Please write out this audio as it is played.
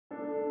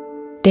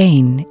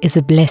Dane is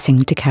a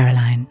blessing to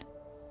Caroline.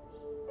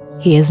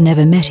 He has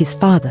never met his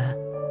father,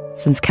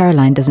 since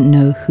Caroline doesn't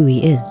know who he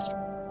is.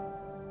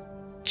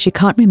 She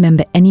can't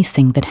remember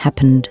anything that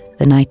happened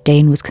the night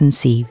Dane was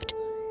conceived,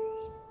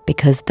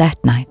 because that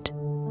night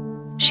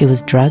she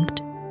was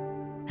drugged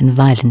and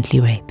violently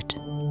raped.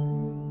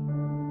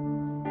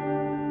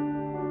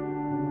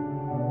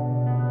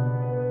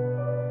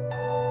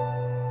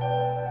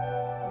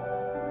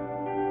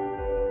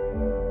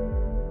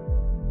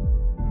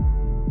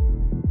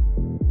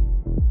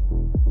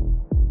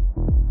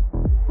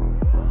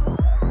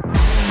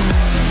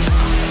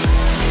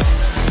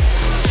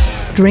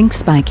 Drink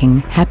spiking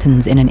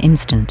happens in an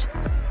instant.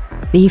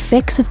 The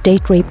effects of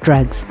date rape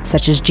drugs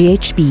such as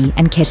GHB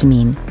and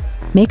ketamine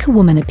make a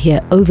woman appear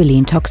overly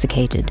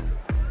intoxicated.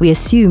 We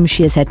assume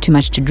she has had too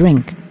much to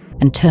drink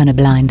and turn a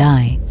blind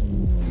eye.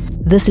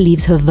 This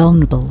leaves her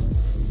vulnerable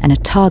and a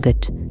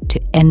target to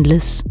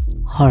endless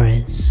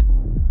horrors.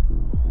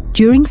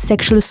 During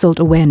Sexual Assault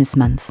Awareness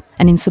Month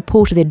and in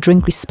support of their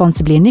Drink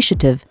Responsibly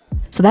initiative,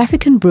 South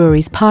African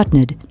breweries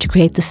partnered to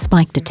create the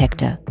Spike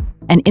Detector,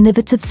 an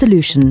innovative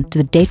solution to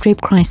the date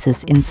rape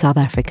crisis in South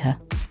Africa.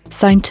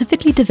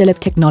 Scientifically developed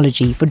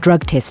technology for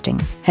drug testing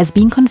has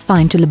been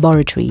confined to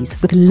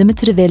laboratories with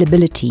limited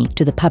availability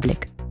to the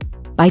public.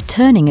 By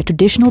turning a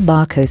traditional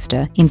bar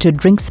coaster into a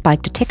drink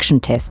spike detection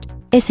test,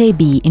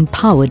 SAB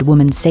empowered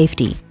women's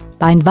safety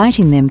by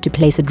inviting them to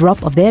place a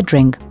drop of their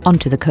drink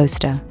onto the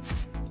coaster.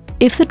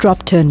 If the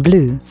drop turned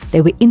blue, they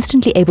were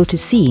instantly able to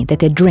see that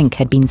their drink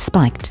had been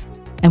spiked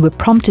and were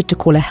prompted to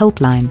call a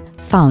helpline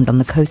found on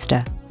the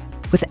coaster.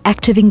 With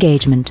active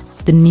engagement,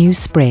 the news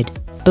spread,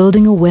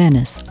 building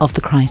awareness of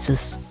the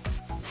crisis.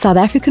 South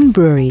African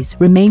breweries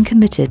remain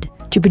committed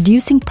to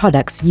producing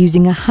products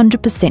using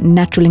 100%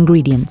 natural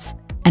ingredients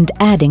and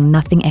adding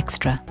nothing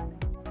extra.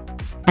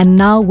 And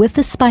now with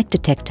the Spike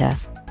Detector,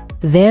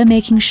 they're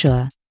making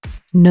sure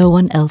no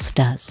one else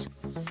does.